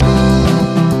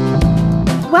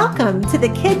Welcome to the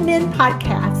Kid Men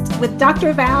Podcast with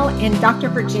Dr. Val and Dr.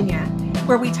 Virginia,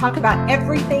 where we talk about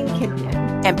everything kid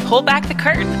men. And pull back the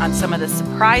curtain on some of the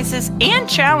surprises and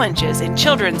challenges in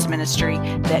children's ministry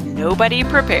that nobody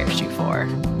prepares you for.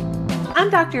 I'm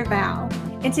Dr. Val,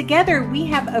 and together we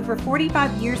have over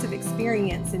 45 years of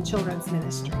experience in children's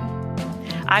ministry.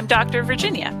 I'm Dr.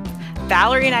 Virginia.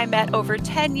 Valerie and I met over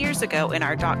 10 years ago in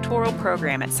our doctoral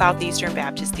program at Southeastern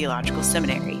Baptist Theological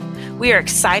Seminary. We are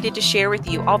excited to share with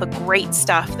you all the great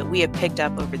stuff that we have picked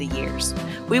up over the years.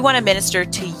 We want to minister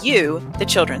to you, the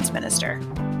children's minister.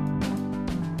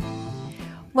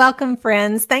 Welcome,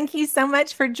 friends. Thank you so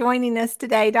much for joining us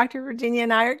today. Dr. Virginia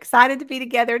and I are excited to be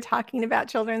together talking about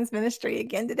children's ministry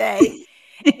again today.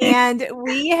 And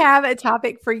we have a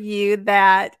topic for you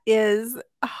that is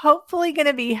hopefully going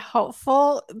to be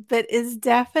helpful, but is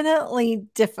definitely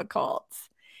difficult.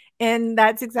 And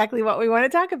that's exactly what we want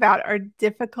to talk about, are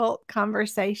difficult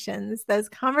conversations, those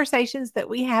conversations that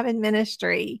we have in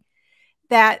ministry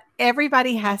that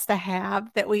everybody has to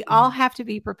have, that we all have to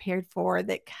be prepared for,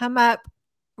 that come up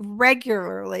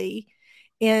regularly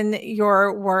in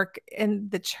your work in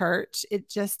the church. It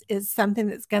just is something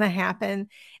that's going to happen.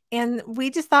 And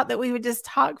we just thought that we would just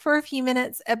talk for a few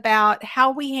minutes about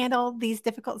how we handle these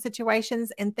difficult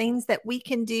situations and things that we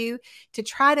can do to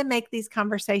try to make these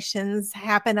conversations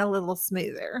happen a little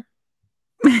smoother.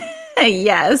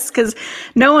 Yes, because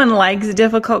no one likes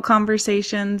difficult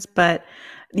conversations, but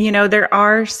there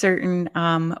are certain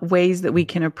ways that we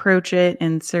can approach it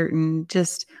and certain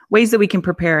just ways that we can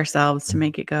prepare ourselves to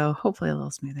make it go hopefully a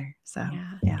little smoother. So,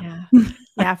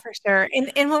 yeah, for sure.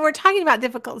 And when we're talking about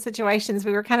difficult situations,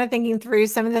 we were kind of thinking through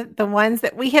some of the ones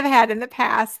that we have had in the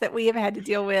past that we have had to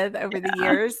deal with over the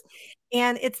years.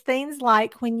 And it's things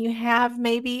like when you have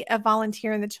maybe a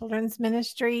volunteer in the children's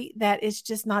ministry that is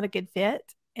just not a good fit.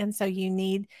 And so you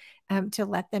need to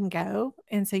let them go.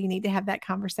 And so you need to have that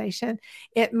conversation.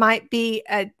 It might be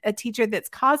a teacher that's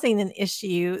causing an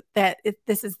issue that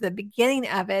this is the beginning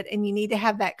of it. And you need to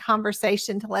have that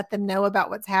conversation to let them know about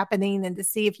what's happening and to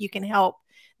see if you can help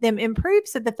them improve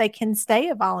so that they can stay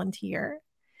a volunteer.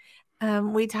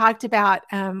 We talked about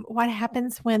what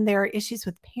happens when there are issues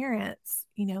with parents,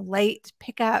 late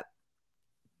pickup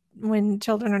when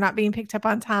children are not being picked up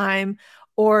on time,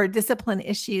 or discipline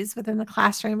issues within the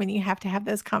classroom, and you have to have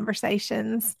those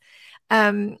conversations.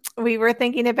 We were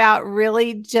thinking about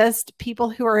really just people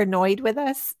who are annoyed with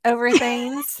us over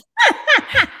things.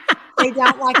 They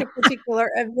don't like a particular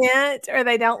event, or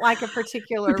they don't like a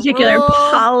particular rule,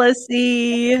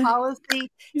 policy.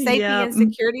 Safety and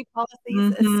security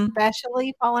policies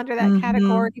especially fall under that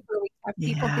category, where we have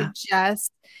people who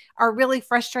just are really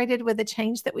frustrated with the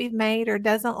change that we've made or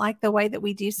doesn't like the way that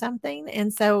we do something.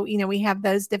 And so, we have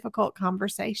those difficult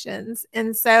conversations.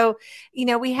 And so,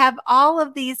 we have all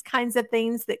of these kinds of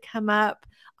things that come up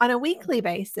on a weekly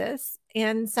basis.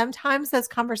 And sometimes those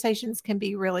conversations can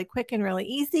be really quick and really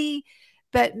easy,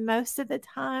 but most of the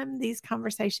time these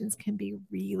conversations can be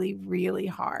really, really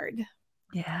hard.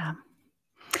 Yeah.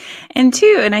 And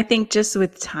I think just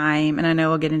with time, and I know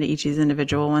we'll get into each of these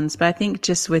individual ones, but I think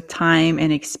just with time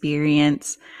and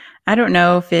experience, I don't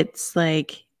know if it's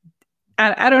like,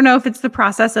 I don't know if it's the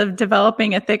process of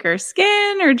developing a thicker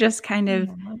skin or just kind of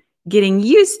getting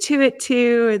used to it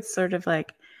too. It's sort of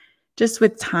like just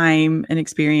with time and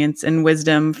experience and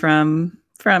wisdom from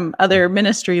other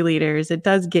ministry leaders, it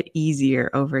does get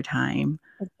easier over time.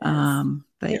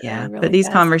 But these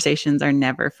conversations are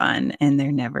never fun, and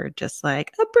they're never just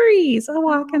like a breeze, a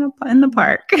walk in the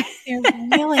park. They're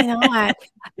really not.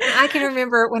 I can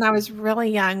remember when I was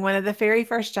really young, one of the very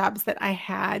first jobs that I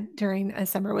had during a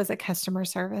summer was a customer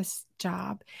service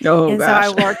job. Oh, gosh.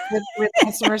 So I worked with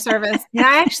customer service, and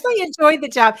I actually enjoyed the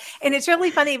job. And it's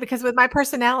really funny because with my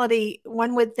personality,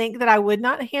 one would think that I would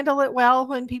not handle it well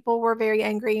when people were very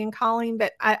angry and calling,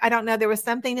 but I don't know. There was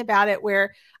something about it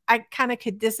where I kind of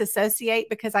could disassociate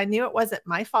because I knew it wasn't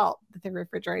my fault that the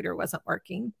refrigerator wasn't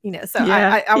working, I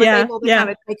was able to kind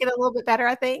of take it a little bit better,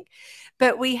 I think.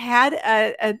 But we had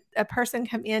a person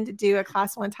come in to do a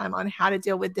class one time on how to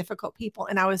deal with difficult people.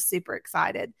 And I was super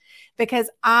excited because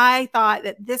I thought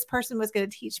that this person was going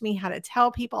to teach me how to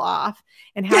tell people off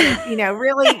and how to,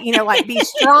 really, like be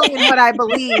strong in what I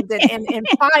believed and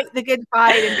fight the good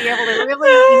fight and be able to really,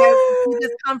 do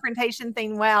this confrontation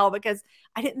thing well, because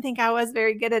I didn't think I was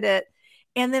very good at it.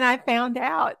 And then I found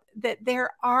out that there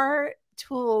are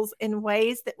tools and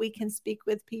ways that we can speak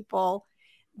with people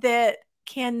that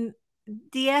can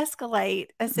de-escalate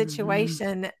a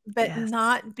situation, but Yes.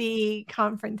 not be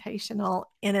confrontational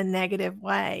in a negative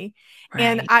way.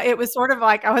 And Right. it was sort of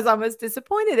like I was almost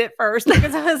disappointed at first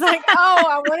because I was like, oh,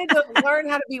 I wanted to learn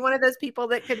how to be one of those people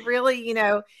that could really,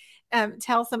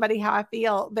 tell somebody how I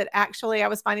feel. But actually, I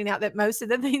was finding out that most of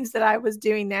the things that I was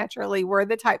doing naturally were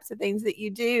the types of things that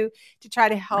you do to try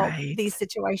to help these Right.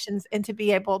 situations and to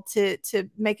be able to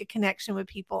make a connection with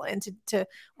people and to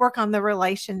work on the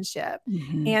relationship.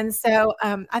 Mhm. And so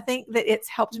I think that it's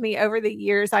helped me over the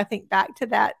years. I think back to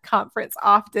that conference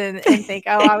often and think,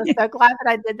 oh, I was so glad that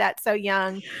I did that so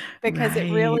young, because it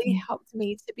Right. really helped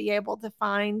me to be able to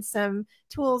find some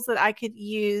tools that I could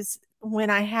use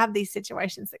when I have these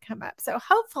situations that come up. So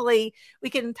hopefully we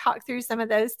can talk through some of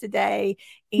those today,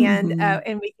 and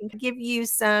Mhm. we can give you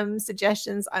some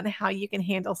suggestions on how you can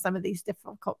handle some of these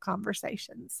difficult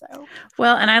conversations. So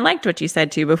Well, and I liked what you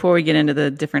said too, before we get into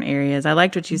the different areas. I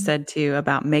liked what you Mhm. said too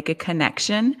about make a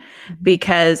connection, Mhm.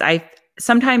 because I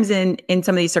sometimes in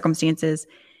some of these circumstances,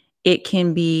 it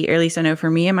can be, or at least I know for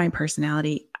me and my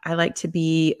personality, I like to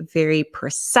be very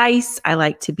precise. I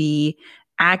like to be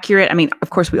accurate. I mean, of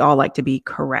course, we all like to be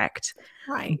correct,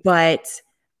 Right. but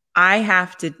I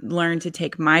have to learn to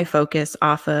take my focus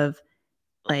off of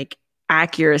like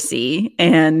accuracy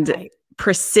and Right.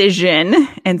 precision,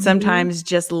 and Mhm. sometimes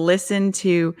just listen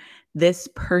to this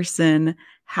person,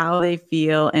 how they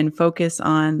feel, and focus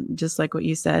on, just like what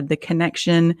you said, the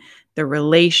connection, the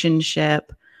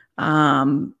relationship,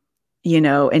 um,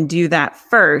 and do that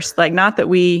first. Like, not that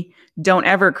we don't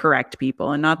ever correct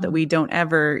people, and not that we don't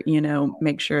ever,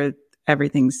 make sure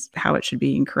everything's how it should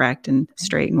be and correct and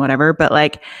straight and whatever, but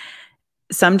like,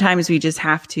 sometimes we just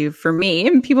have to, for me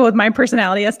and people with my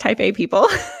personality as type A people,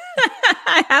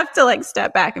 I have to like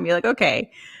step back and be like, okay,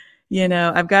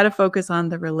 I've got to focus on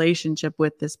the relationship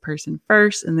with this person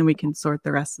first, and then we can sort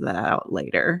the rest of that out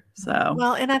later. So,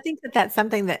 Well, and I think that that's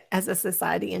something that as a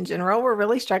society in general, we're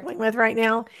really struggling with right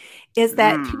now, is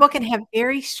that mm, people can have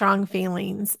very strong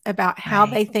feelings about how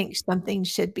right. they think something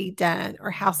should be done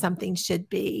or how something should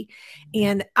be.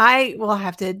 And I will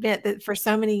have to admit that for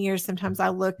so many years, sometimes I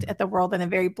looked at the world in a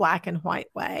very black and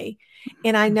white way.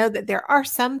 And I know that there are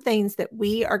some things that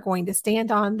we are going to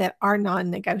stand on that are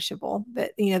non-negotiable,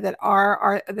 that, that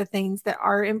are the things that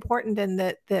are important, and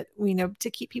that, to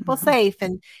keep people Mhm. safe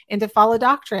and to follow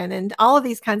doctrine and all of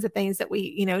these kinds of things that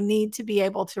we, need to be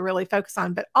able to really focus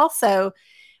on. But also,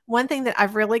 one thing that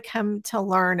I've really come to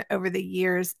learn over the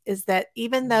years is that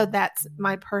even though that's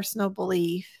my personal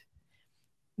belief,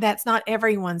 that's not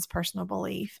everyone's personal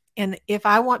belief. And if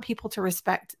I want people to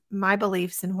respect my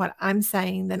beliefs and what I'm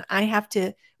saying, then I have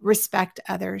to respect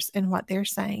others and what they're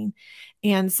saying.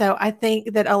 And so I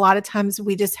think that a lot of times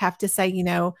we just have to say,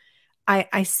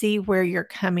 I see where you're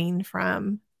coming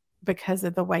from because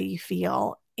of the way you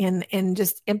feel, and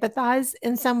just empathize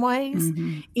in some ways,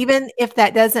 Mhm. even if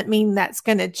that doesn't mean that's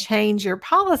going to change your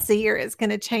policy or it's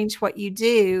going to change what you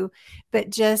do,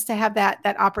 but just to have that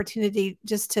opportunity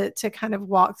just to kind of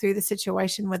walk through the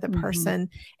situation with a Mhm. person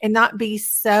and not be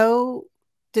so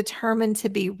determined to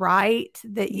be right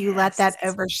that you let that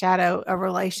Yes. overshadow a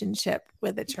relationship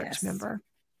with a church Yes. member.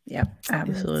 Yep. And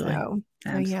Absolutely. so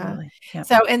yeah. Absolutely. Yep.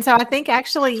 So I think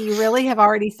actually you really have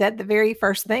already said the very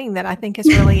first thing that I think is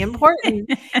really important,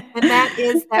 and that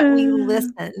is that we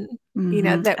listen,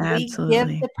 that we give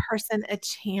Absolutely. the person a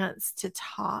chance to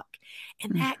talk.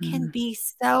 And that can Mhm. be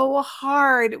so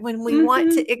hard when we want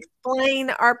Mhm. to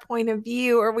explain our point of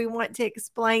view or we want to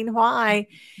explain why.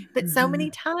 But so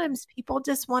many Mhm. times people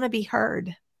just want to be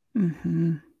heard.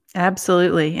 Mhm.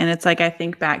 Absolutely. And it's like, I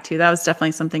think back to, that was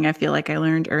definitely something I feel like I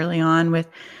learned early on with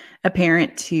a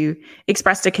parent who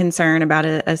expressed a concern about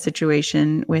a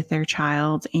situation with their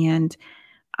child. And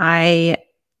I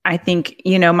I think,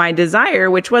 my desire,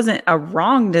 which wasn't a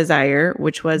wrong desire,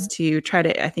 which was to try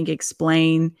to, I think,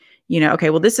 explain, okay,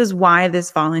 well, this is why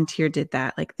this volunteer did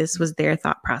that. Like, this was their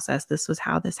thought process. This was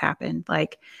how this happened.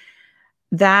 Like,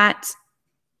 that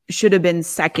should have been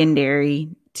secondary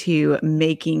to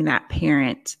making that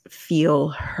parent feel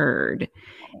heard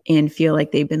and feel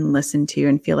like they've been listened to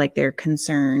and feel like their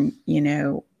concern,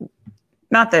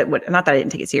 not that I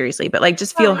didn't take it seriously, but like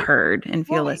just feel Right, heard and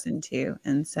feel right, listened to.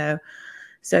 And so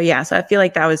yeah, so I feel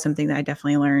like that was something that I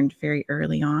definitely learned very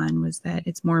early on, was that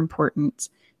it's more important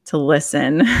to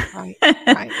listen right,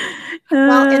 right.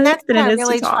 Well, and that's than what it I is to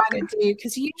really try talk. to do,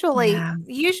 because usually Yeah.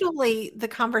 usually the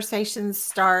conversations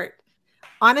start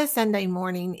on a Sunday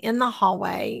morning in the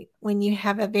hallway, when you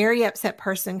have a very upset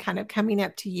person kind of coming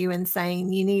up to you and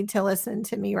saying, you need to listen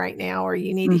to me right now, or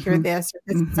you need to hear this, or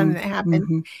this is something that happened.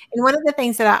 And one of the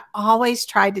things that I always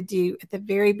tried to do at the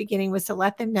very beginning was to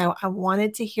let them know I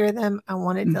wanted to hear them. I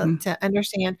wanted to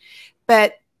understand,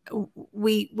 but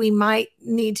we might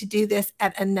need to do this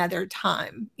at another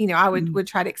time. I would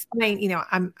try to explain,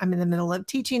 I'm in the middle of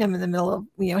teaching, I'm in the middle of,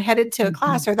 headed to a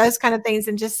class, or those kind of things.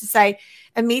 And just to say,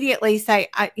 immediately say,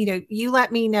 you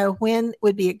let me know when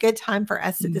would be a good time for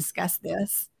us to discuss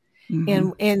this.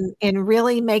 And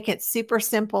really make it super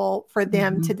simple for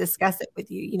them to discuss it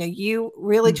with you. You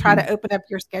really try to open up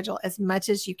your schedule as much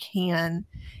as you can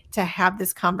to have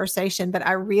this conversation. But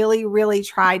I really, really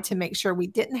tried to make sure we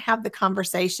didn't have the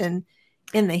conversation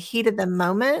in the heat of the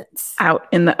moment. Out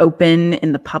in the open,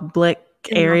 in the public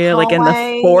area, hallway, like in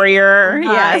the foyer.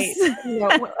 Right.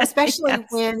 Yes. Especially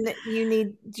when you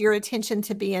need your attention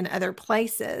to be in other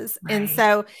places. Right. And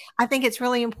so I think it's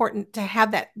really important to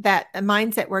have that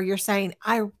mindset where you're saying,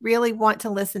 I really want to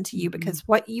listen to you because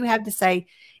what you have to say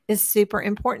is super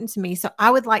important to me. So I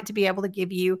would like to be able to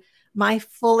give you my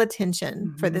full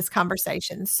attention for this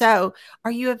conversation. So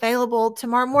are you available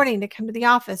tomorrow morning to come to the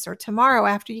office, or tomorrow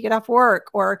after you get off work,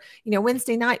 or,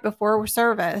 Wednesday night before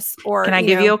service, or can I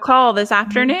give you a call this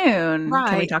afternoon? Right.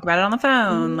 Can we talk about it on the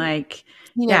phone? Like,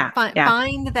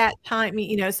 find that time,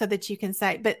 so that you can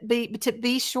say, but to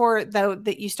be sure though,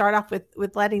 that you start off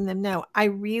with letting them know, I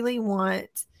really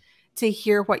want to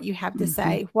hear what you have to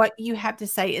say. What you have to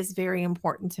say is very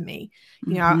important to me.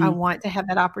 I want to have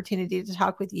that opportunity to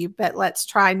talk with you, but let's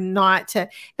try not to,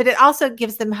 but it also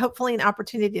gives them hopefully an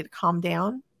opportunity to calm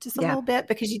down just a little bit,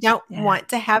 because you don't want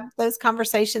to have those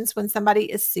conversations when somebody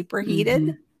is super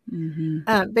heated.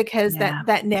 Because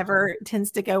that never tends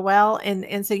to go well.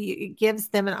 And so it gives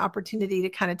them an opportunity to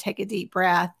kind of take a deep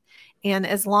breath. And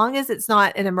as long as it's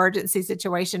not an emergency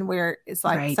situation where it's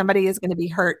like somebody is going to be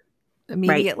hurt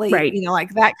immediately,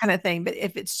 like that kind of thing. But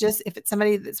if it's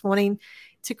somebody that's wanting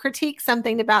to critique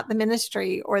something about the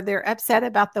ministry, or they're upset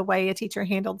about the way a teacher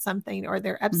handled something, or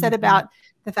they're upset about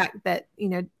the fact that,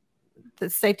 the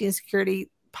safety and security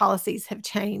policies have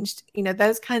changed,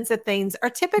 those kinds of things are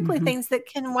typically things that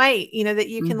can wait, that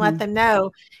you can let them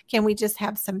know, can we just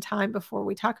have some time before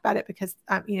we talk about it? Because,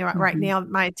 right now,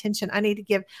 my attention,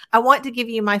 I want to give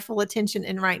you my full attention.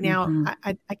 And right now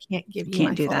I can't give you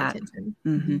my full attention.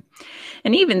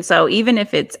 And even so, even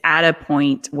if it's at a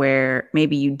point where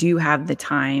maybe you do have the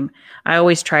time, I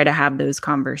always try to have those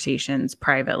conversations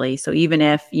privately. So even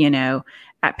if,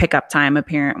 at pickup time, a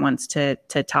parent wants to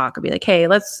talk, I'll be like, hey,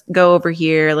 let's go over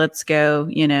here. Let's go,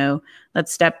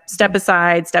 let's step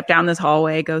aside, step down this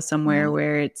hallway, go somewhere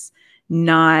where it's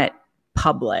not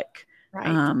public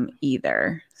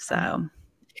either. So,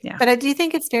 yeah. But I do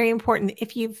think it's very important,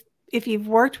 if you've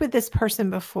worked with this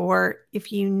person before,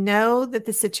 if you know that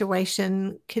the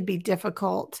situation could be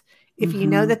difficult, if you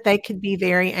know that they could be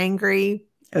very angry.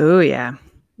 Oh, yeah.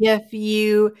 If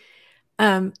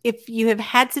you have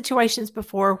had situations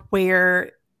before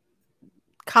where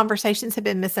conversations have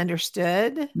been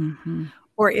misunderstood,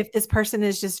 or if this person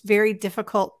is just very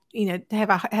difficult,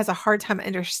 has a hard time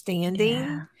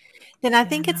understanding, then I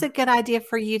think it's a good idea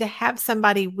for you to have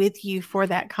somebody with you for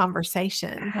that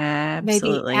conversation.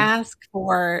 Absolutely. Maybe ask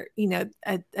for,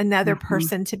 another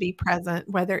person to be present,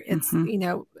 whether it's,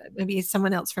 maybe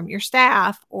someone else from your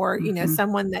staff, or,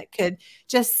 someone that could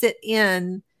just sit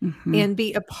in and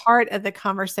be a part of the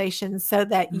conversation, so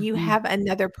that you have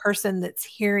another person that's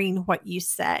hearing what you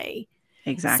say.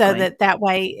 Exactly. So that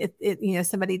way,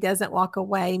 somebody doesn't walk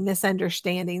away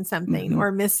misunderstanding something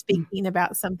or misspeaking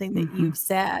about something that you've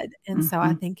said. And so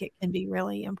I think it can be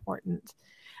really important.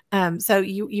 So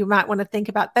you might want to think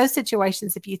about those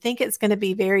situations. If you think it's going to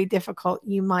be very difficult,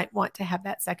 you might want to have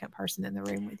that second person in the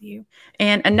room with you.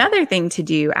 And another thing to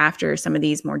do after some of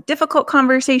these more difficult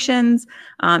conversations,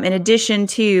 in addition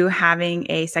to having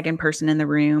a second person in the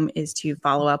room, is to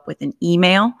follow up with an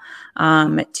email,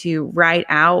 to write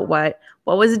out what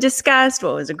was discussed,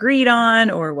 what was agreed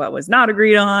on, or what was not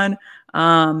agreed on.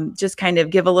 Just kind of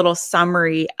give a little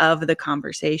summary of the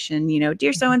conversation.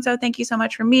 Dear so-and-so, thank you so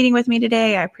much for meeting with me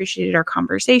today. I appreciated our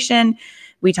conversation.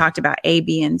 We talked about A,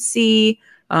 B, and C.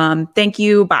 Thank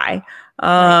you. Bye.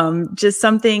 Just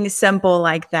something simple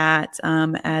like that,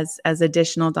 as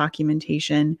additional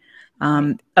documentation,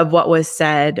 of what was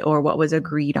said or what was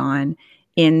agreed on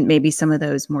in maybe some of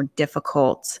those more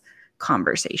difficult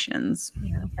conversations.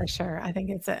 Yeah, for sure. I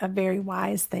think it's a very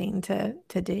wise thing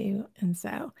to do. And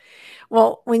so,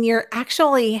 well, when you're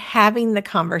actually having the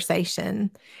conversation,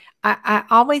 I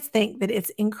always think that it's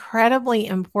incredibly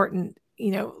important,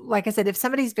 like I said, if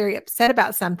somebody's very upset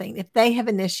about something, if they have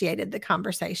initiated the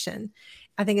conversation,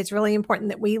 I think it's really important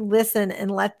that we listen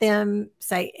and let them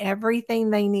say everything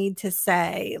they need to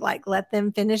say. Like, let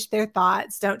them finish their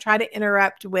thoughts. Don't try to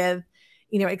interrupt with,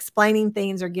 explaining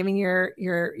things or giving your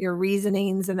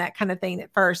reasonings and that kind of thing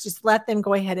at first. Just let them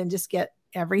go ahead and just get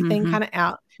everything kind of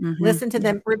out. Listen to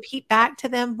them, repeat back to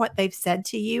them what they've said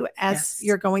to you as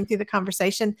you're going through the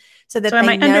conversation, so that am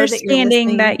they I know that you're understanding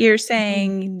listening. that you're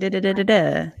saying da da da da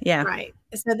da? Yeah. Right.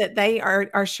 So that they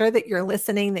are sure that you're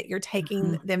listening, that you're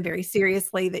taking them very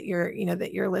seriously, that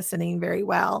you're listening very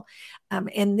well.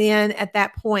 And then at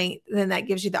that point, then that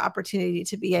gives you the opportunity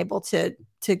to be able to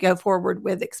go forward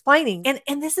with explaining.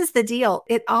 And this is the deal.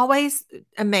 It always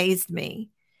amazed me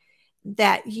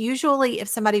that usually if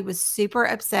somebody was super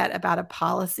upset about a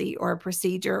policy or a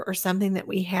procedure or something that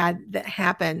we had that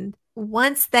happened,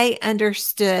 once they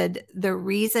understood the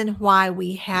reason why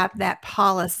we have that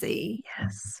policy,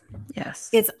 Yes,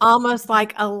 it's almost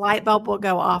like a light bulb will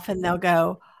go off and they'll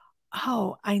go,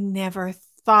 oh, I never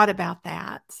thought about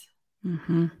that.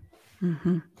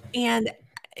 And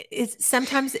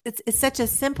sometimes it's such a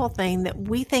simple thing that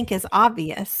we think is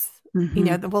obvious.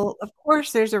 Well, of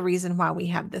course, there's a reason why we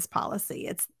have this policy.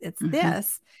 It's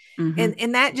this.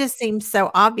 And that just seems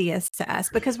so obvious to us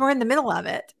because we're in the middle of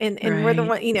it, and we're the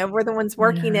one, we're the ones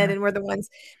working it, and we're the ones.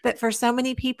 But for so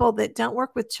many people that don't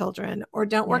work with children or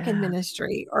don't work in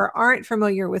ministry or aren't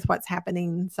familiar with what's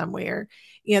happening somewhere,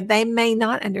 they may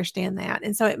not understand that.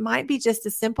 And so it might be just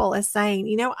as simple as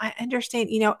saying, I understand,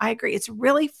 I agree. It's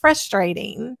really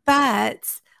frustrating, but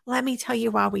let me tell you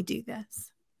why we do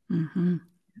this.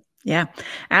 Yeah,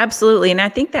 absolutely. And I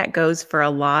think that goes for a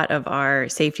lot of our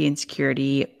safety and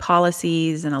security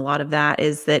policies. And a lot of that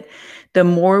is that the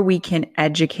more we can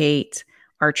educate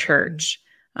our church,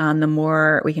 the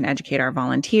more we can educate our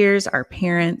volunteers, our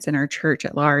parents, and our church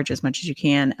at large as much as you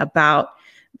can about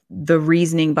the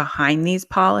reasoning behind these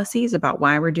policies, about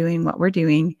why we're doing what we're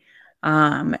doing,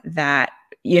 that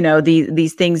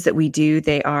these things that we do,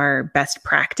 they are best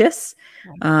practice.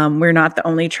 We're not the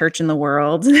only church in the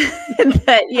world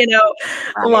that,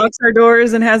 locks our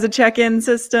doors and has a check-in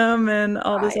system and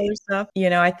all this other stuff.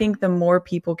 I think the more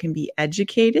people can be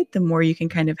educated, the more you can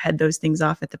kind of head those things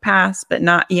off at the pass, but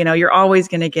not, you're always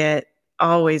going to get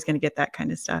that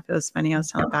kind of stuff. It was funny. I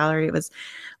was telling Valerie, it was a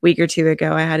week or two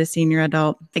ago, I had a senior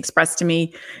adult express to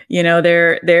me,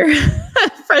 their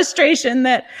frustration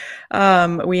that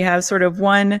we have sort of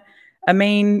a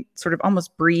main sort of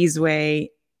almost breezeway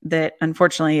that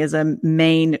unfortunately is a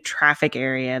main traffic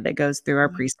area that goes through our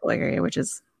preschool area, which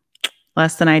is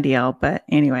less than ideal. But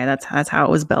anyway, that's how it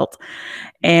was built.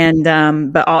 And,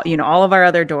 but all of our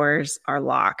other doors are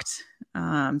locked.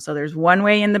 So there's one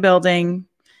way in the building,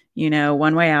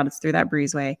 one way out, it's through that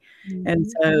breezeway. And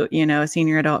so, a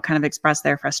senior adult kind of expressed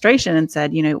their frustration and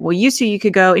said, well, you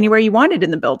could go anywhere you wanted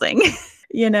in the building,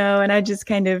 and I just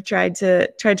kind of tried to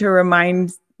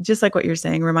remind, just like what you're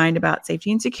saying, remind about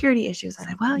safety and security issues. I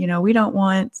said, well, we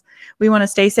want to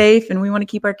stay safe and we want to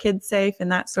keep our kids safe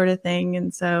and that sort of thing.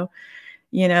 And so,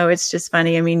 it's just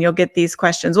funny. I mean, you'll get these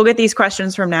questions. We'll get these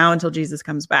questions from now until Jesus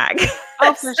comes back.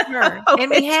 Oh, for sure.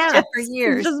 And we have for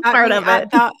years. Just part of it. I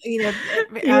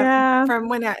thought, from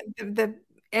when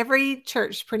every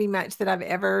church pretty much that I've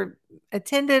ever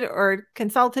attended or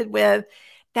consulted with,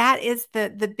 that is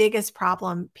the biggest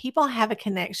problem. People have a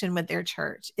connection with their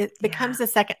church. It becomes a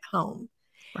second home.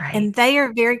 Right. And they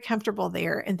are very comfortable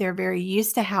there, and they're very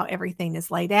used to how everything is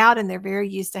laid out, and they're very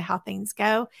used to how things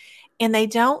go. And they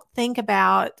don't think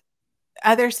about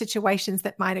other situations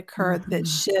that might occur that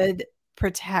should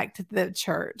protect the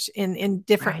church in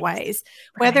different ways,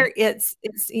 whether it's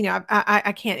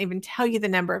I can't even tell you the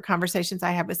number of conversations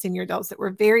I have with senior adults that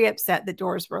were very upset the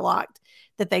doors were locked,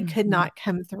 that they could not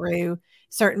come through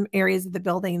certain areas of the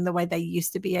building the way they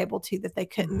used to be able to, that they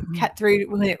couldn't cut through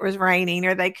when it was raining,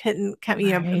 or they couldn't come,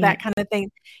 that kind of thing,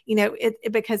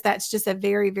 because that's just a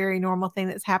very, very normal thing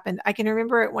that's happened. I can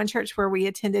remember at one church where we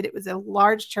attended, it was a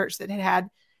large church that had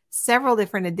several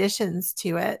different additions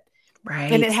to it.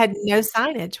 Right. And it had no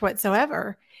signage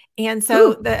whatsoever. And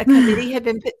so a committee had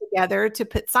been put together to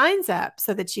put signs up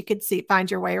so that you could find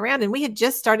your way around. And we had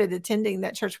just started attending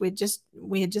that church. We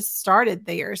had just started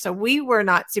there. So we were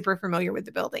not super familiar with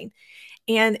the building.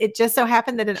 And it just so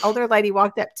happened that an older lady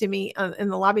walked up to me in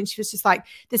the lobby, and she was just like,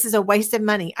 this is a waste of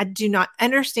money. I do not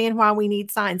understand why we need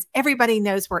signs. Everybody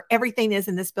knows where everything is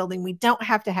in this building. We don't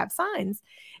have to have signs.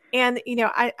 And,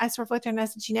 I sort of looked at her and I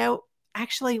said,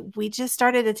 actually, we just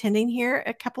started attending here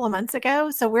a couple of months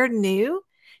ago. So we're new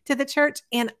to the church.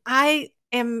 And I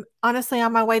am honestly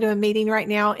on my way to a meeting right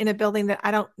now in a building that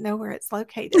I don't know where it's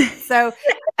located. So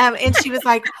And she was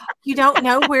like, you don't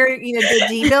know where, the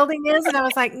D building is? And I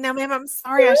was like, no, ma'am, I'm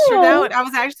sorry. I sure don't. I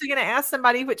was actually going to ask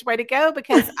somebody which way to go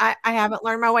because I haven't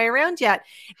learned my way around yet.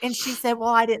 And she said, well,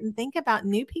 I didn't think about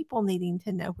new people needing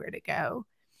to know where to go.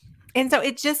 And so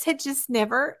it had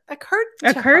never occurred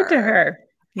to her.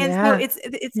 And so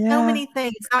it's so many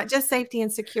things, not just safety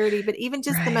and security, but even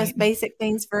just the most basic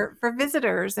things for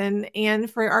visitors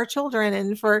and for our children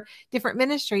and for different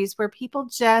ministries where people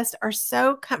just are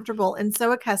so comfortable and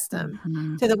so accustomed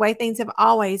to the way things have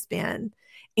always been.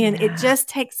 And it just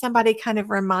takes somebody kind of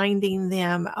reminding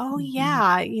them, oh,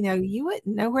 yeah, you wouldn't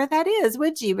know where that is,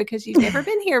 would you? Because you've never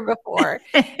been here before.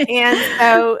 And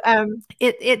so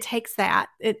it takes that.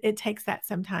 It takes that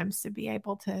sometimes to be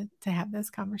able to have those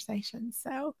conversations.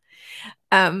 So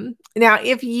now,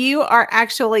 if you are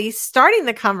actually starting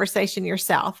the conversation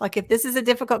yourself, like if this is a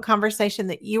difficult conversation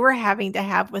that you are having to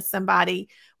have with somebody,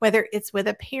 whether it's with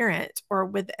a parent or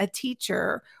with a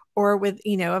teacher or with,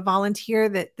 a volunteer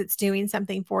that's doing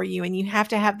something for you, and you have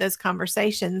to have those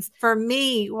conversations. For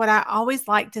me, what I always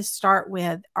like to start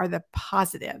with are the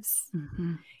positives.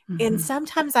 And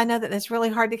sometimes I know that that's really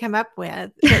hard to come up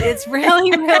with, but it's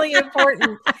really, really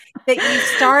important that you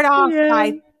start off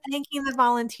by thanking the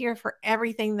volunteer for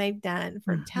everything they've done,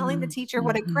 for telling the teacher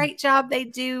what a great job they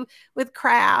do with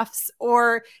crafts,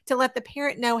 or to let the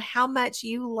parent know how much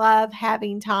you love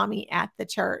having Tommy at the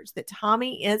church, that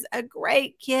Tommy is a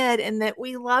great kid and that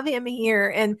we love him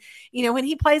here. And, when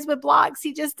he plays with blocks,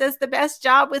 he just does the best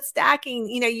job with stacking.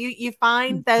 You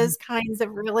find those kinds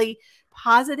of really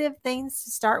positive things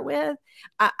to start with.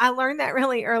 I learned that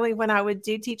really early when I would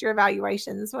do teacher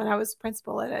evaluations. When I was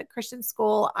principal at a Christian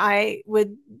school, I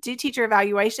would do teacher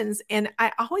evaluations, and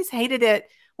I always hated it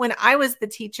when I was the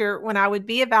teacher, when I would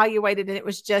be evaluated and it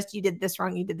was just, you did this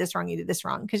wrong, you did this wrong, you did this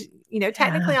wrong. Because,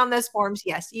 technically on those forms,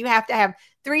 yes, you have to have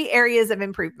 3 areas of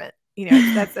improvement.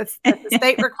 That's a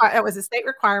state that was a state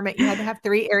requirement. You had to have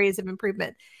 3 areas of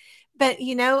improvement. But,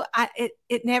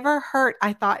 it never hurt,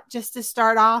 I thought, just to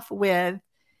start off with,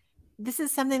 this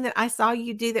is something that I saw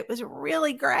you do that was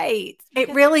really great. It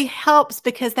really helps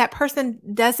because that person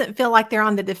doesn't feel like they're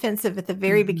on the defensive at the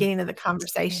very beginning of the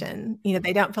conversation.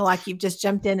 They don't feel like you've just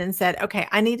jumped in and said, okay,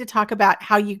 I need to talk about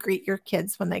how you greet your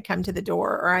kids when they come to the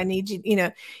door, or I need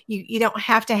you, you don't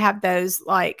have to have those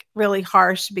like really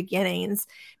harsh beginnings,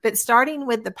 but starting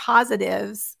with the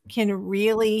positives can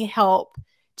really help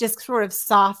just sort of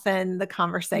soften the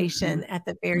conversation at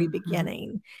the very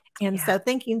beginning. And so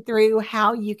thinking through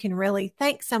how you can really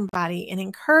thank somebody and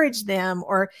encourage them,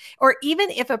 or even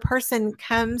if a person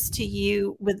comes to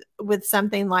you with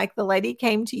something like the lady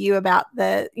came to you about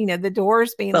the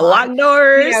doors being the locked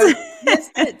doors,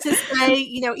 just to say,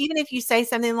 even if you say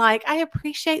something like, I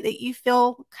appreciate that you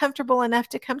feel comfortable enough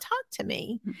to come talk to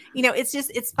me.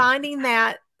 It's finding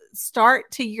that start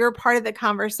to your part of the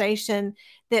conversation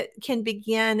that can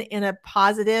begin in a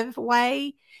positive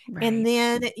way. And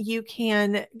then you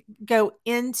can go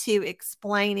into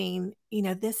explaining,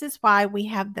 this is why we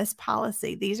have this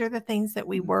policy. These are the things that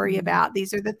we worry about.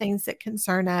 These are the things that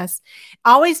concern us.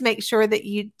 Always make sure that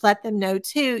you let them know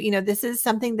too, this is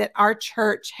something that our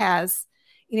church has.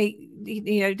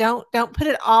 Don't put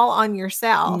it all on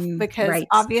yourself, because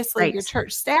obviously your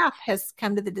church staff has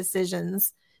come to the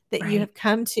decisions that you have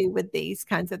come to with these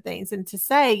kinds of things. And to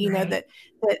say, that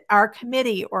our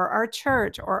committee or our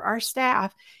church or our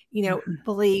staff,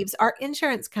 believes, our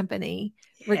insurance company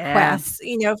requests,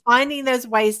 finding those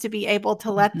ways to be able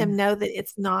to let them know that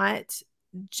it's not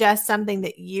just something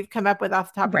that you've come up with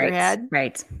off the top of your head.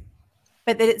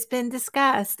 But that it's been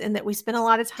discussed and that we spent a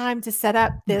lot of time to set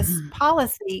up this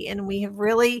policy, and we have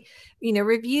really,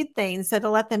 reviewed things. So to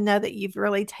let them know that you've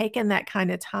really taken that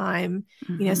kind of time,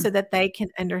 so that they can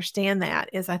understand that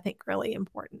is, I think, really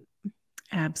important.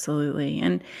 Absolutely.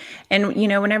 And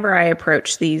whenever I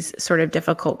approach these sort of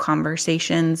difficult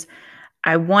conversations,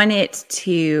 I want it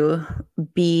to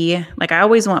be like, I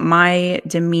always want my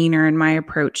demeanor and my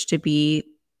approach to be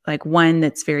like one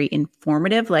that's very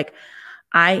informative. Like,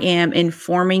 I am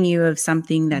informing you of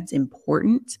something that's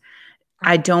important.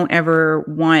 I don't ever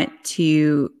want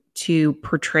to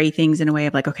portray things in a way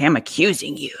of like, okay, I'm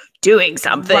accusing you of doing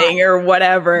something or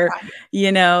whatever,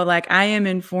 like I am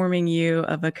informing you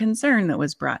of a concern that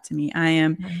was brought to me. I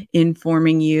am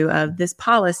informing you of this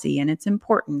policy and its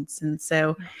importance. And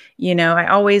so, I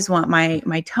always want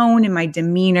my tone and my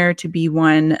demeanor to be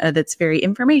one that's very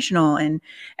informational and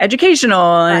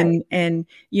educational. And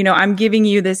I'm giving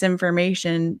you this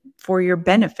information for your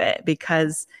benefit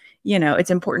because,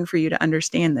 it's important for you to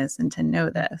understand this and to know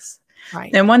this.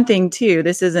 And one thing too,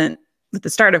 this isn't at the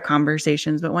start of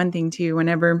conversations, but one thing too,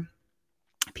 whenever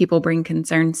people bring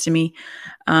concerns to me.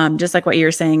 Just like what you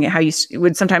were saying, how you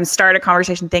would sometimes start a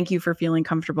conversation. Thank you for feeling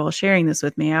comfortable sharing this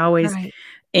with me. I always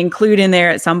include in there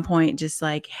at some point, just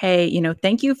like, hey,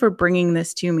 thank you for bringing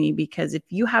this to me, because if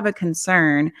you have a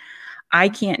concern, I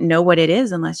can't know what it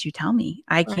is unless you tell me.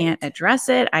 I can't address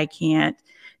it. I can't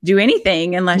do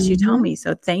anything unless you tell me.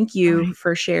 So thank you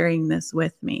for sharing this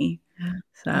with me.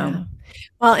 So.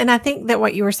 Well, and I think that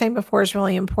what you were saying before is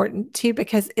really important too,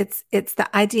 because it's the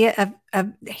idea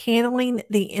of handling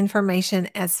the information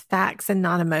as facts and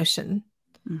not emotion.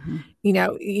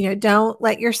 Don't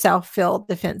let yourself feel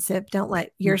defensive. Don't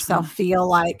let yourself feel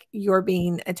like you're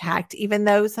being attacked, even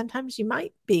though sometimes you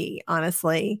might be,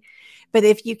 honestly. But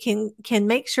if you can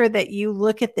make sure that you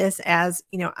look at this as,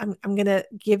 I'm going to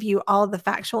give you all of the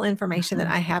factual information that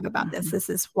I have about this. This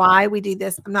is why we do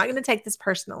this. I'm not going to take this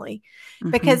personally,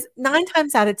 because 9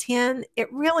 times out of 10,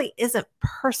 it really isn't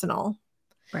personal.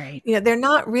 Right. They're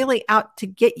not really out to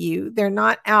get you. They're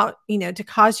not out, to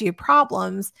cause you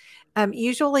problems.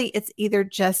 Usually it's either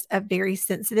just a very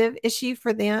sensitive issue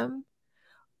for them,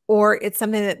 or it's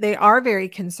something that they are very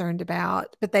concerned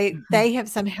about, but they have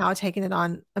somehow taken it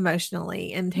on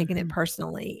emotionally and taken it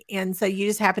personally. And so you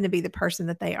just happen to be the person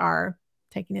that they are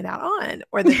taking it out on,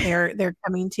 or that they're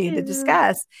coming to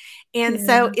discuss. And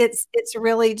so it's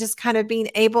really just kind of being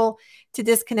able to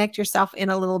disconnect yourself in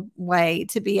a little way,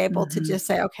 to be able to just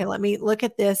say, okay, let me look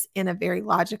at this in a very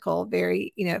logical,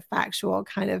 very, factual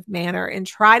kind of manner, and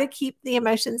try to keep the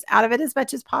emotions out of it as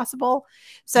much as possible,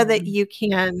 so that you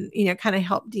can, kind of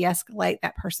help de-escalate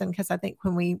that person. Because I think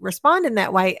when we respond in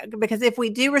that way, because if we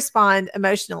do respond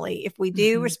emotionally, if we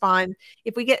do respond,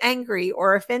 if we get angry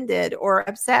or offended or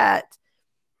upset,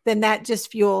 then that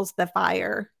just fuels the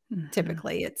fire.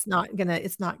 Typically it's not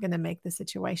gonna make the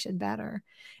situation better.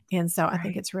 And so I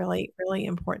think it's really, really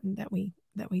important that we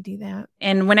do that.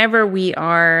 And whenever we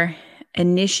are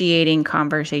initiating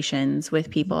conversations with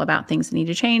people about things that need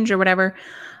to change or whatever,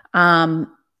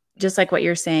 just like what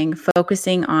you're saying,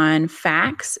 focusing on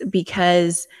facts,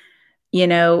 because,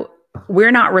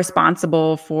 we're not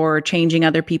responsible for changing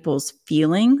other people's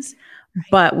feelings,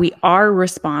 but we are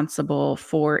responsible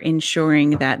for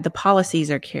ensuring that the policies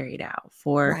are carried out,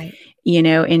 for,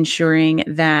 ensuring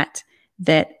that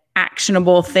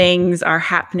actionable things are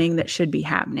happening that should be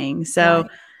happening.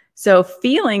 So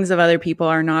feelings of other people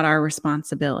are not our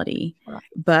responsibility,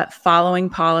 but following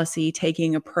policy,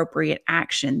 taking appropriate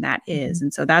action, that is.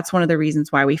 And so that's one of the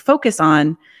reasons why we focus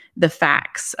on the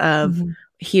facts of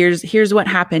here's what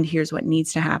happened, here's what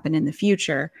needs to happen in the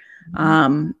future.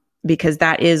 Because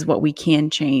that is what we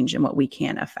can change and what we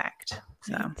can affect.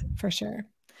 So for sure.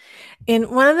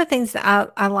 And one of the things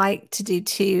that I like to do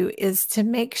too is to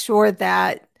make sure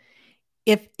that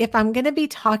if I'm going to be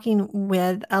talking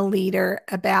with a leader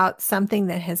about something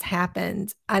that has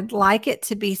happened, I'd like it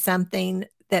to be something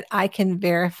that I can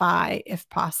verify if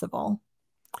possible.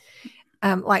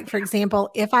 Like, for example,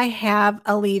 if I have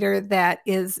a leader that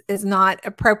is not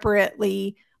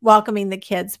appropriately welcoming the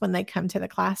kids when they come to the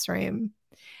classroom,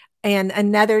 and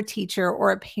another teacher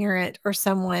or a parent or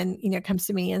someone, comes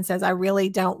to me and says, I really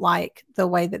don't like the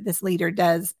way that this leader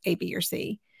does A, B, or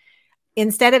C.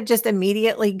 Instead of just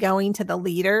immediately going to the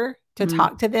leader to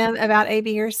talk to them about A,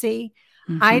 B, or C,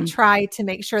 I try to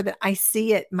make sure that I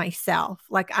see it myself.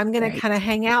 Like, I'm going to kind of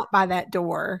hang out by that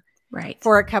door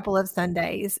for a couple of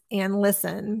Sundays and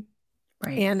listen.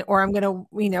 Or I'm going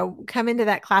to, come into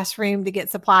that classroom to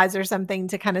get supplies or something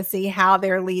to kind of see how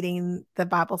they're leading the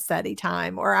Bible study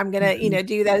time. Or I'm going to,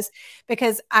 do those,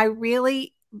 because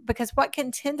what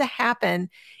can tend to happen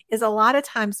is a lot of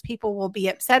times people will be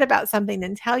upset about something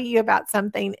and tell you about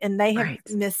something, and they have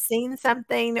misseen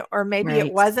something, or maybe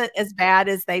it wasn't as bad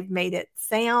as they've made it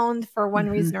sound for one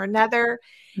reason or another.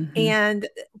 And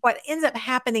what ends up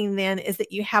happening then is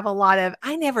that you have a lot of,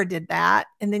 I never did that.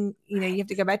 And then, you have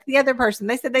to go back to the other person.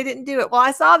 They said they didn't do it. Well,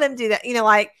 I saw them do that,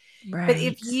 but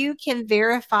if you can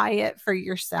verify it for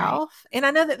yourself, and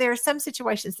I know that there are some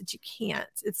situations that you can't,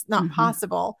 it's not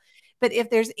possible, but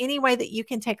if there's any way that you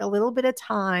can take a little bit of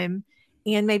time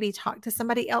and maybe talk to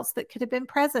somebody else that could have been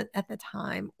present at the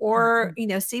time, or,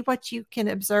 see what you can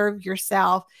observe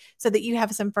yourself, so that you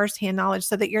have some firsthand knowledge,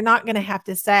 so that you're not going to have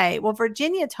to say, well,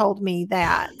 Virginia told me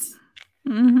that,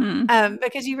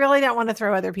 because you really don't want to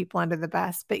throw other people under the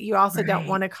bus, but you also don't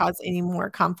want to cause any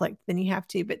more conflict than you have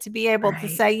to. But to be able to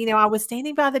say, I was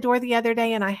standing by the door the other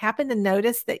day and I happened to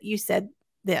notice that you said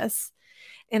this,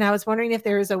 and I was wondering if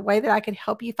there was a way that I could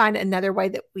help you find another way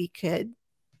that we could,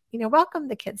 welcome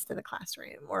the kids to the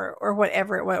classroom, or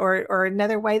whatever it was, or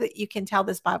another way that you can tell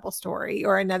this Bible story,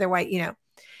 or another way,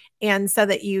 and so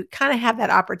that you kind of have that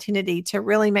opportunity to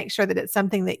really make sure that it's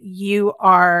something that you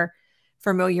are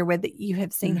familiar with that you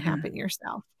have seen happen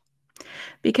yourself.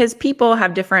 Because people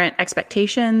have different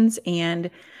expectations, and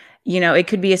it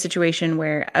could be a situation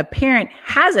where a parent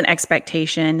has an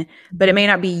expectation, but it may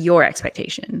not be your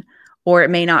expectation, or it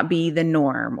may not be the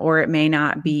norm, or it may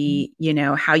not be,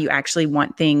 how you actually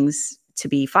want things to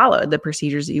be followed, the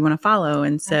procedures that you want to follow.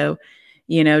 And so,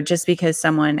 just because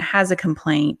someone has a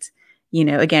complaint,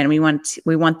 again, we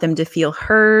want them to feel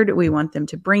heard. We want them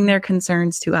to bring their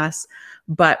concerns to us,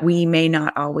 but we may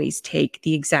not always take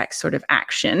the exact sort of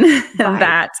action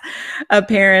that a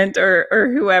parent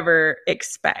or whoever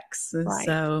expects. Right.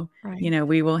 So,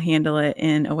 we will handle it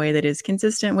in a way that is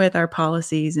consistent with our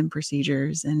policies and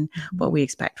procedures and what we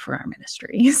expect for our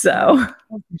ministry. So,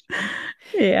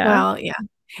 yeah. Well, yeah.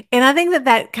 And I think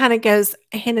that kind of goes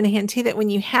hand in hand too, that when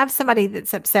you have somebody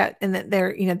that's upset and that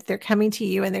they're coming to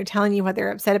you and they're telling you what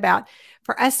they're upset about,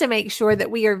 for us to make sure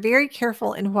that we are very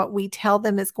careful in what we tell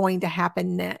them is going to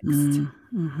happen next.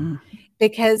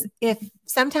 Because if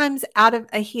sometimes out of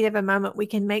a heat of a moment, we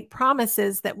can make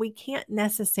promises that we can't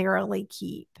necessarily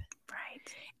keep.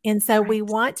 Right. And so we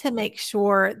want to make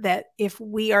sure that if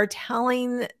we are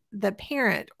telling the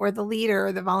parent or the leader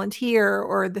or the volunteer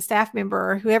or the staff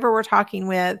member or whoever we're talking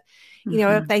with,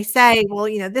 if they say, well,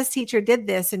 this teacher did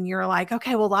this, and you're like,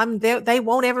 okay, well, they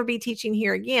won't ever be teaching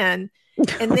here again.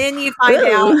 And then you find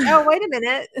out, oh, wait a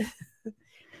minute.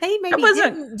 They maybe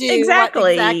didn't do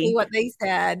exactly what they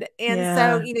said. And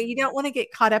so, you don't want to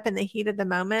get caught up in the heat of the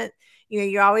moment.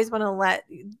 You always want to let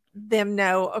them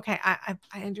know, okay, I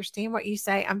understand what you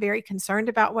say. I'm very concerned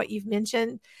about what you've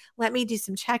mentioned. Let me do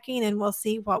some checking and we'll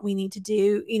see what we need to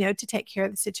do, to take care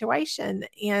of the situation,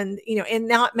 and, and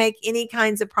not make any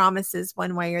kinds of promises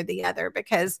one way or the other,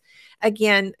 because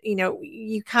again,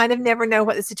 you kind of never know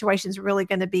what the situation is really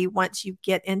going to be once you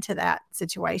get into that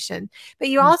situation. But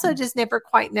you also just never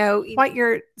quite know what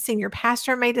your senior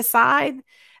pastor may decide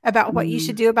about what you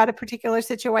should do about a particular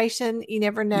situation. You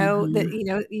never know that,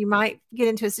 you might get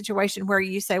into a situation where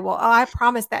you say, well, I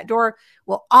promise that door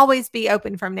will always be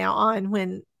open from now on,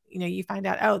 when, you find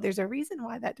out, oh, there's a reason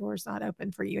why that door is not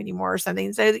open for you anymore or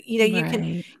something. So,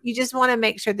 you just want to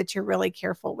make sure that you're really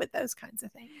careful with those kinds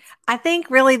of things. I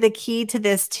think really the key to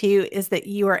this too is that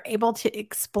you are able to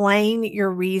explain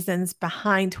your reasons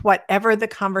behind whatever the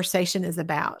conversation is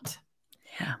about.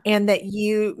 Yeah. And that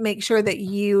you make sure that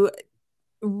you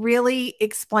really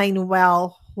explain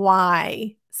well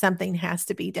why something has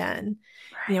to be done.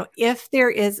 Right. If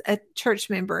there is a church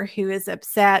member who is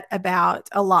upset about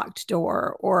a locked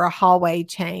door or a hallway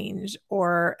change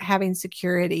or having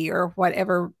security or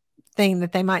whatever thing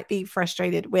that they might be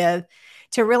frustrated with,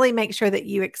 to really make sure that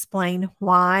you explain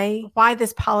why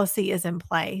this policy is in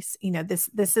place.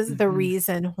 This is the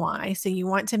reason why. So you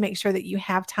want to make sure that you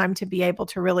have time to be able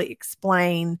to really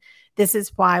explain, this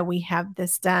is why we have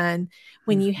this done.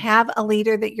 When you have a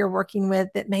leader that you're working with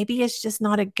that maybe is just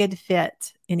not a good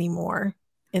fit anymore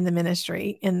in the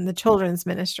ministry, in the children's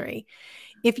ministry,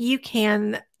 if you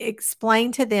can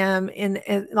explain to them, and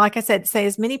like I said, say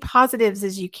as many positives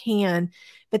as you can,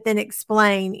 but then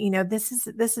explain, this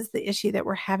is the issue that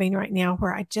we're having right now,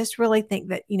 where I just really think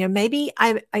that, maybe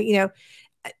I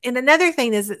and another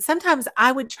thing is that sometimes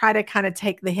I would try to kind of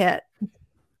take the hit.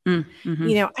 I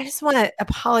just want to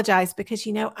apologize because,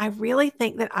 I really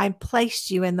think that I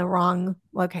placed you in the wrong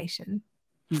location.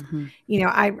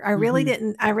 I really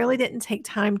didn't take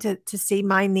time to see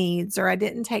my needs, or I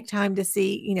didn't take time to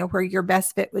see, where your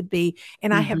best fit would be.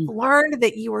 And I have learned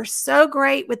that you were so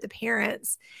great with the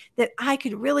parents that I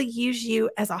could really use you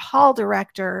as a hall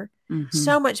director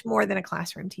so much more than a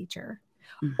classroom teacher.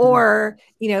 Or,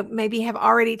 maybe have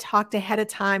already talked ahead of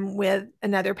time with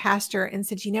another pastor and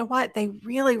said, you know what, they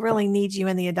really, really need you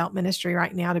in the adult ministry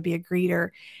right now to be a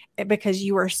greeter, because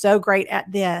you are so great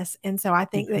at this. And so I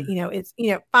think that, it's,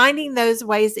 finding those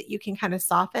ways that you can kind of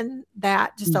soften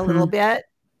that just a little bit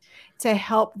to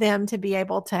help them to be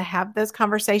able to have those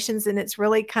conversations. And it's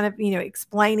really kind of,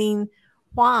 explaining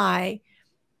why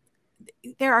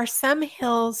there are some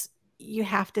hills you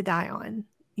have to die on.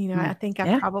 I think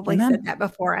I've probably said that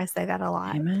before. I say that a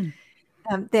lot. Amen.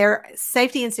 Their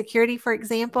safety and security, for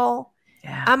example,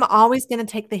 I'm always going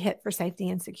to take the hit for safety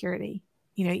and security.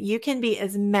 You can be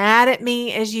as mad at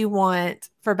me as you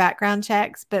want for background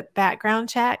checks, but background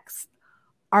checks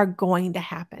are going to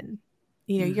happen.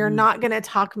 You're not going to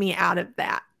talk me out of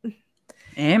that.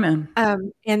 Amen.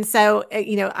 And so,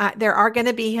 there are going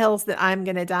to be hills that I'm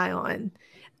going to die on.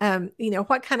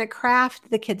 What kind of craft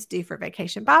the kids do for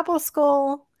Vacation Bible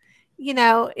School.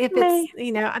 If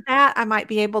it's, that I might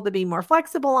be able to be more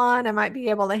flexible on, I might be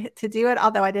able to do it.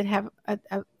 Although I did have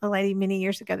a lady many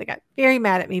years ago that got very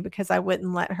mad at me because I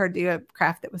wouldn't let her do a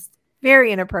craft that was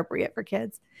very inappropriate for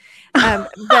kids.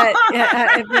 But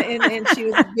and she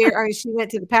was very, she went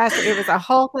to the pastor. It was a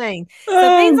whole thing.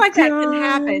 So things like that can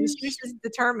happen. She was just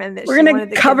determined that we're going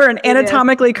to cover an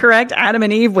anatomically correct Adam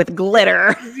and Eve with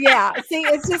glitter. Yeah. See,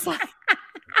 it's just like,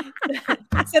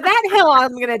 so that hill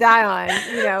I'm going to die on,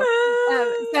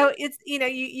 so it's,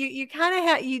 you kind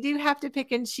of you do have to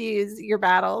pick and choose your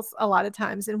battles a lot of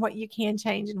times and what you can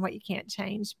change and what you can't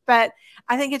change. But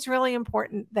I think it's really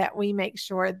important that we make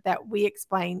sure that we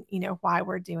explain, why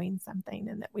we're doing something,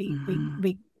 and that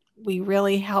we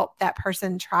really help that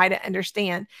person try to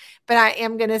understand. But I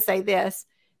am going to say this,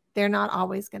 they're not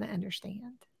always going to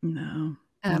understand. No.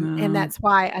 And that's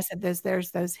why I said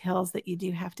there's those hills that you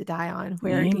do have to die on,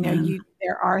 where,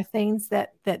 there are things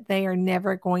that they are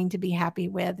never going to be happy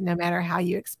with, no matter how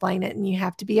you explain it. And you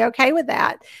have to be okay with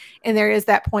that. And there is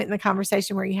that point in the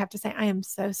conversation where you have to say, I am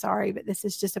so sorry, but this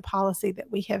is just a policy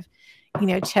that we have,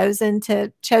 chosen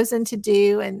to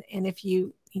do. And if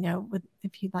you,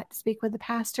 if you'd like to speak with the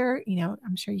pastor,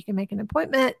 I'm sure you can make an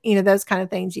appointment, those kind of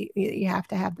things. You have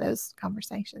to have those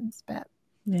conversations, but.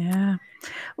 Yeah.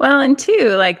 Well, and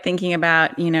too, like thinking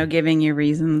about, giving you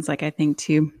reasons, like I think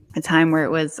too, a time where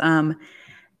it was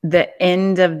the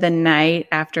end of the night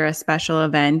after a special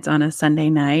event on a Sunday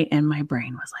night, and my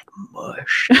brain was like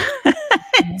mush.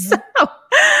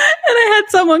 And I had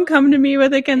someone come to me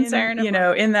with a concern,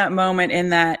 in that moment, in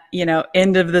that,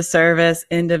 end of the service,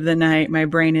 end of the night, my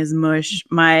brain is mush.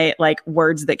 My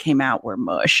words that came out were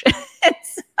mush.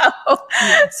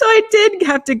 So I did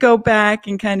have to go back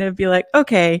and kind of be like,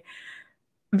 okay,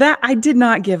 that I did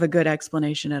not give a good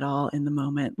explanation at all in the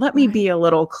moment. Let me be a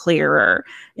little clearer,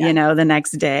 the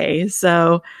next day.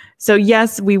 So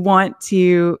yes, we want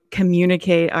to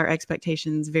communicate our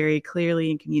expectations very clearly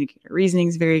and communicate our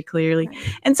reasonings very clearly.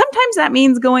 Right. And sometimes that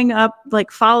means going up,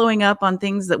 following up on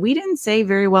things that we didn't say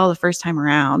very well the first time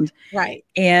around. Right.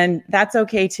 And that's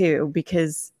okay too,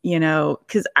 because,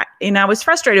 I was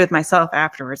frustrated with myself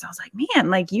afterwards. I was like, man,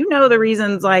 the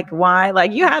reasons, why,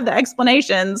 you have the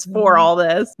explanations for all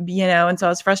this, and so I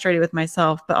was frustrated with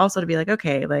myself, but also to be like,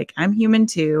 okay, I'm human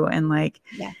too. And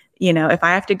if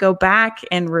I have to go back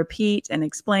and repeat and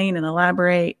explain and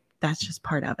elaborate, that's just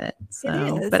part of it.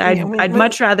 So, but I'd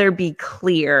much rather be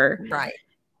clear, right,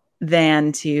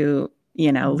 than to,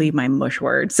 leave my mush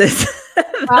words.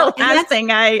 The last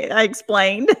thing I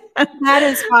explained. That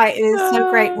is why it is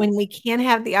so great when we can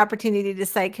have the opportunity to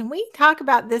say, can we talk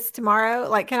about this tomorrow?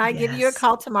 Can I give you a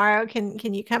call tomorrow?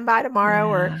 Can you come by tomorrow?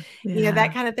 Or,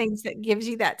 that kind of things that gives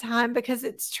you that time, because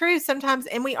it's true sometimes,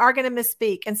 and we are going to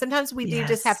misspeak. And sometimes we do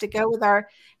just have to go with our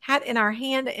hat in our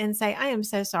hand and say, I am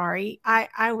so sorry.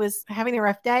 I was having a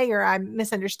rough day, or I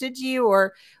misunderstood you,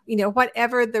 or,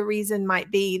 whatever the reason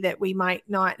might be that we might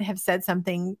not have said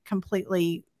something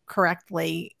completely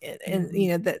correctly,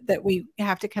 and that we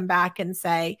have to come back and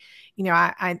say,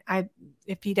 I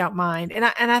if you don't mind, and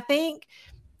I think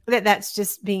that's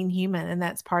just being human, and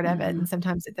that's part of it. And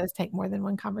sometimes it does take more than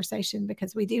one conversation,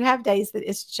 because we do have days that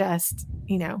it's just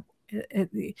when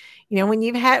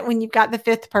you've got the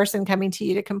fifth person coming to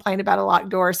you to complain about a locked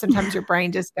door, sometimes your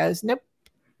brain just goes, nope,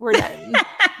 we're done.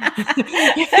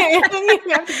 You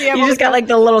just got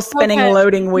the little spinning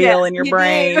loading wheel in your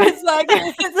brain. It's like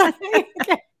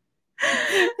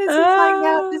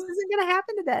no, this isn't going to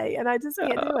happen today, and I just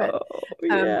can't do it.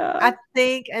 I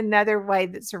think another way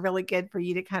that's really good for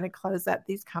you to kind of close up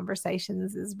these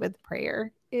conversations is with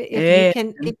prayer. If you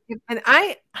can, and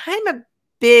I'm a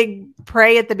big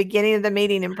pray at the beginning of the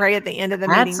meeting and pray at the end of the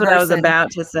meeting. That's what I was about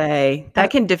to say.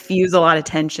 That can diffuse a lot of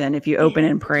tension if you open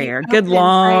in prayer. Good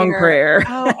long prayer.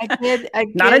 Oh,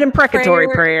 not an imprecatory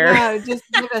prayer. No, just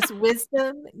give us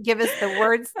wisdom. Give us the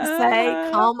words to say.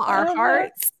 Calm our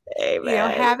hearts.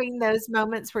 Amen. Having those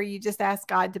moments where you just ask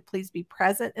God to please be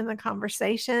present in the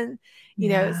conversation,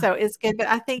 so it's good. But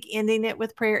I think ending it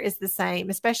with prayer is the same,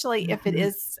 especially if it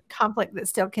is conflict that's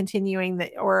still continuing,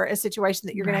 or a situation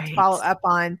that you're going to have to follow up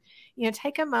on.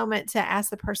 Take a moment to ask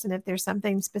the person if there's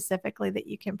something specifically that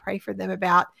you can pray for them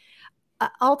about.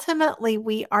 Ultimately,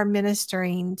 we are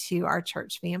ministering to our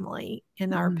church family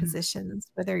in our positions,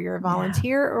 whether you're a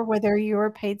volunteer or whether you're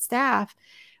paid staff.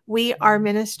 We are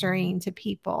ministering to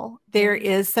people. There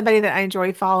is somebody that I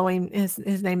enjoy following. His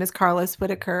name is Carlos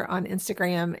Whitaker on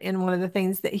Instagram. And one of the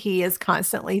things that he is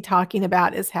constantly talking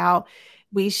about is how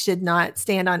we should not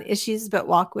stand on issues, but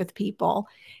walk with people.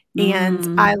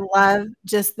 And I love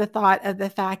just the thought of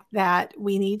the fact that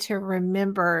we need to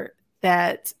remember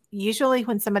that usually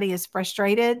when somebody is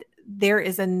frustrated, there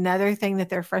is another thing that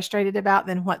they're frustrated about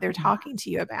than what they're talking to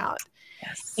you about.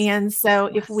 Yes. And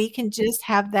so if we can just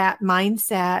have that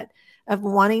mindset of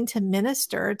wanting to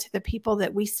minister to the people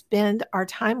that we spend our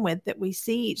time with, that we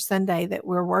see each Sunday, that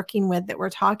we're working with, that we're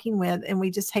talking with. And we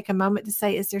just take a moment to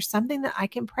say, is there something that I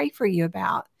can pray for you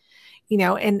about?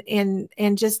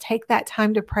 And just take that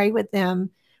time to pray with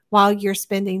them while you're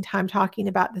spending time talking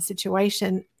about the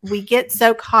situation. We get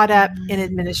so caught up in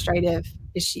administrative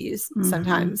issues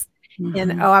sometimes.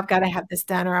 And, I've got to have this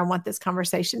done, or I want this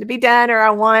conversation to be done, or I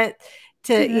want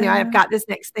to, I've got this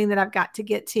next thing that I've got to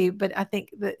get to. But I think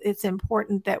that it's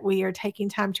important that we are taking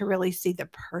time to really see the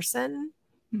person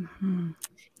and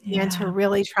to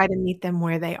really try to meet them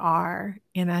where they are.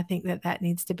 And I think that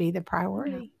needs to be the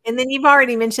priority. And then you've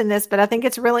already mentioned this, but I think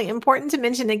it's really important to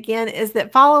mention again, is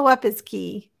that follow-up is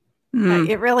key.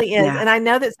 It really is. And I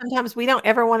know that sometimes we don't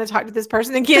ever want to talk to this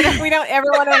person again. We don't ever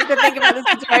want to have to think about this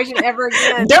situation ever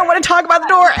again. Don't want to talk about the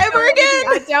door ever again.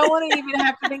 I don't want to even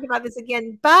have to think about this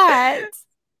again. But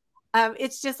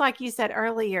it's just like you said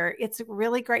earlier, it's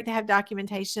really great to have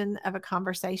documentation of a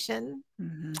conversation.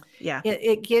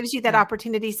 It gives you that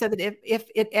opportunity so that if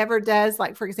it ever does,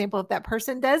 like, for example, if that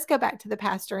person does go back to the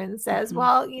pastor and says,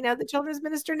 well, the children's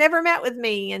minister never met with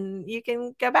me, and you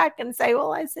can go back and say,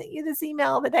 well, I sent you this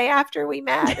email the day after we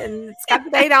met and it's got the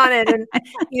date on it. And,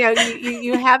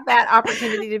 you have that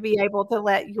opportunity to be able to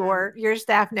let your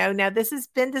staff know, now this has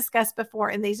been discussed before,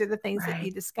 and these are the things that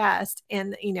you discussed.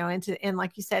 And, and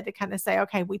like you said, to kind of say,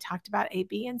 okay, we talked about A,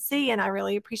 B, and C, and I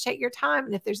really appreciate your time.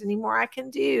 And if there's any more I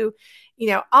can do,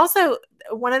 also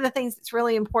one of the things that's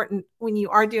really important when you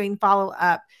are doing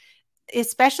follow-up,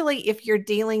 especially if you're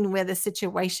dealing with a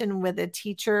situation with a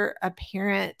teacher, a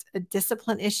parent, a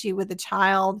discipline issue with a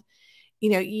child,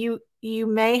 you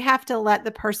may have to let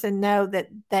the person know that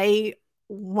they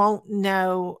won't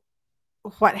know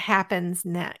what happens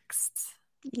next.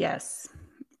 Yes.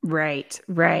 Right.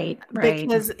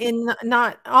 Because in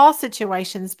not all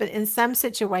situations, but in some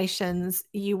situations,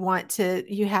 you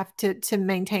have to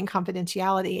maintain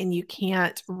confidentiality, and you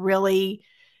can't really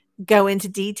go into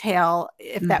detail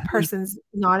if that person's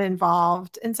not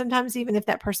involved. And sometimes even if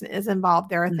that person is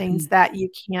involved, there are things that you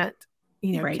can't,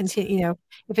 continue,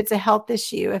 if it's a health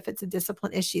issue, if it's a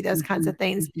discipline issue, those kinds of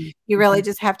things, you really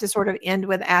just have to sort of end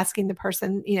with asking the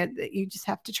person, that you just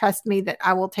have to trust me that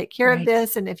I will take care of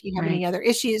this. And if you have any other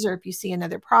issues, or if you see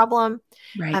another problem,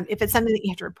 if it's something that you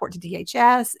have to report to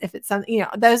DHS, if it's something,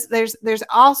 there's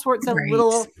all sorts of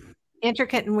little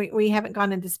intricate, and we haven't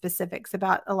gone into specifics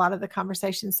about a lot of the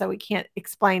conversations, so we can't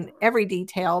explain every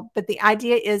detail. But the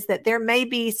idea is that there may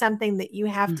be something that you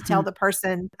have to tell the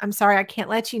person, I'm sorry, I can't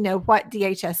let you know what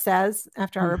DHS says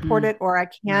after I report it, or I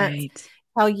can't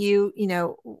tell you,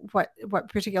 what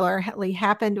particularly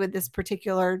happened with this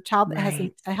particular child that has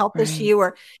a health issue,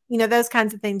 or, those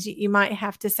kinds of things. You might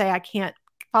have to say, I can't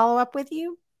follow up with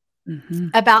you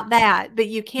about that, but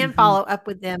you can follow up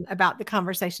with them about the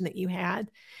conversation that you had,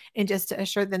 and just to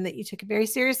assure them that you took it very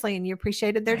seriously and you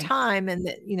appreciated their time, and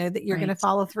that, that you're going to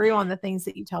follow through on the things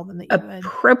that you told them that you would.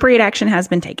 Appropriate action has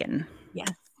been taken.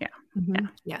 Yes. Yeah.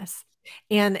 Yes.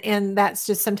 And that's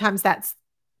just, sometimes that's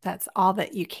all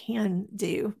that you can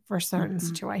do for certain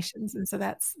situations. And so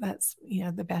that's,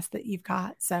 the best that you've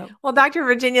got. So, well, Dr.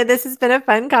 Virginia, this has been a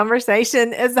fun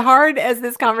conversation. As hard as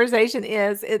this conversation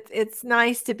is, it's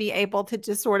nice to be able to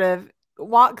just sort of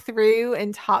walk through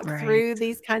and talk through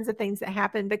these kinds of things that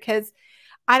happen, because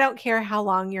I don't care how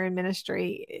long you're in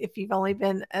ministry. If you've only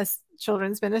been a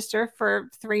children's minister for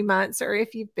 3 months, or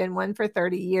if you've been one for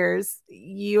 30 years,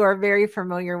 you are very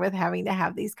familiar with having to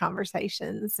have these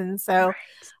conversations. And so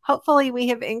hopefully we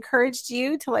have encouraged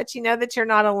you, to let you know that you're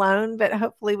not alone, but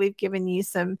hopefully we've given you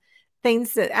some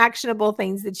things, actionable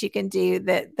things that you can do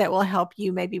that will help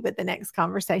you maybe with the next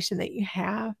conversation that you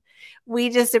have. We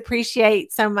just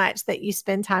appreciate so much that you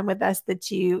spend time with us,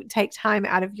 that you take time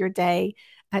out of your day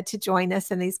to join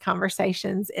us in these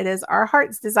conversations. It is our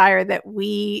heart's desire that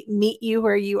we meet you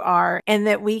where you are, and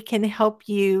that we can help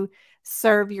you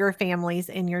serve your families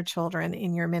and your children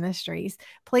in your ministries.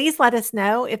 Please let us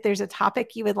know if there's a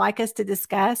topic you would like us to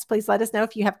discuss. Please let us know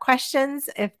if you have questions,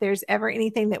 if there's ever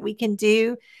anything that we can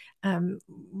do.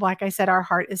 Like I said, our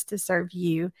heart is to serve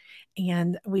you.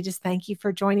 And we just thank you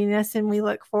for joining us, and we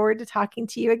look forward to talking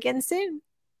to you again soon.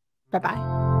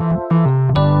 Bye-bye.